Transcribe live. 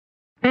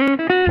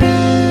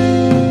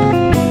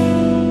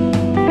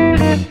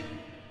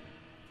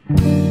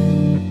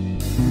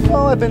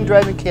been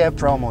driving cab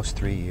for almost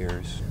 3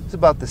 years. It's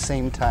about the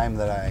same time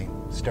that I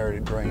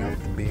started growing out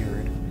the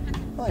beard.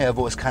 Well, I've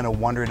always kind of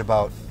wondered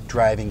about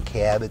driving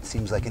cab. It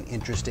seems like an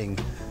interesting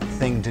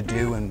thing to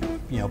do and,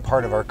 you know,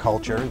 part of our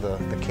culture,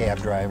 the cab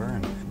driver,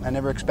 and I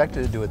never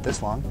expected to do it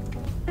this long.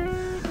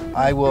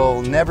 I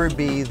will never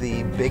be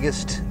the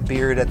biggest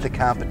beard at the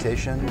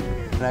competition,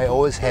 and I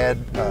always had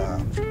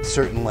a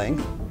certain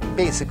length.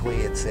 Basically,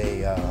 it's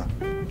a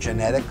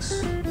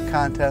genetics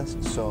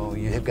contest, so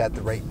you have got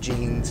the right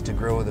genes to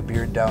grow the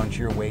beard down to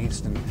your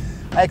waist, and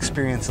I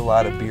experience a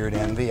lot of beard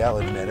envy, I'll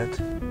admit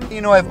it.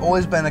 You know, I've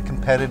always been a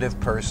competitive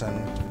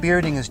person.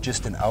 Bearding is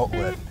just an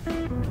outlet.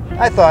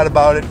 I thought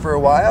about it for a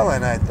while,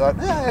 and I thought,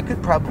 I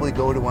could probably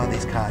go to one of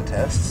these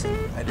contests.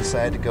 I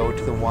decided to go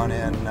to the one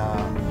in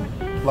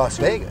Las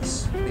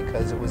Vegas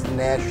because it was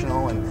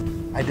national,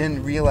 and I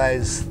didn't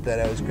realize that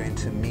I was going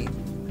to meet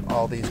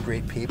all these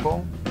great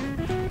people.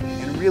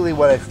 And really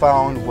what I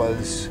found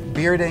was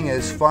bearding,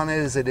 as fun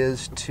as it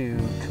is to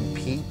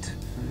compete,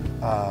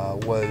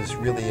 was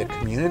really a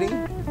community.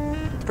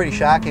 It's pretty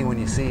shocking when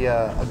you see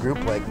a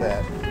group like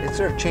that. It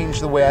sort of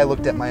changed the way I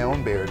looked at my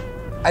own beard.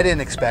 I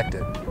didn't expect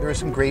it. There were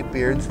some great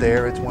beards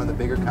there. It's one of the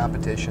bigger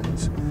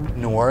competitions.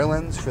 New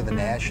Orleans for the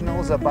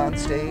Nationals up on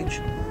stage.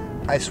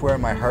 I swear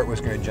my heart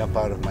was going to jump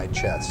out of my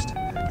chest.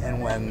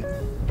 And when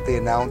they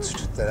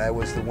announced that I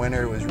was the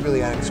winner, it was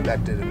really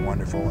unexpected and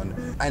wonderful.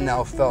 And I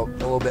now felt a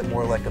little bit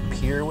more like a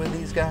peer with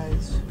these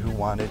guys who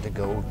wanted to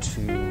go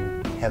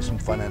to have some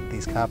fun at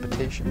these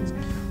competitions.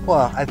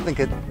 Well, I think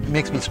it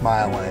makes me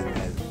smile when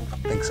I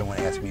think someone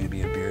asked me to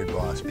be a beard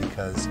boss,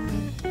 because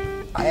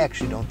I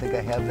actually don't think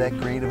I have that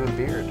great of a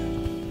beard.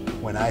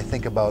 When I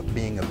think about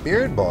being a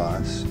beard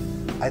boss,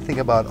 I think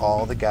about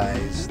all the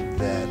guys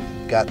that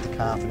got the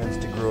confidence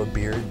to grow a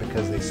beard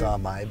because they saw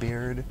my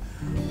beard,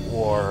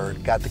 or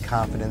got the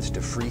confidence to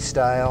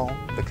freestyle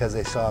because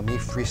they saw me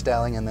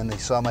freestyling and then they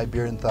saw my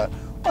beard and thought,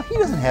 well, he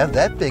doesn't have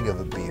that big of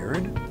a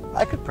beard.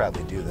 I could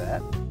probably do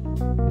that.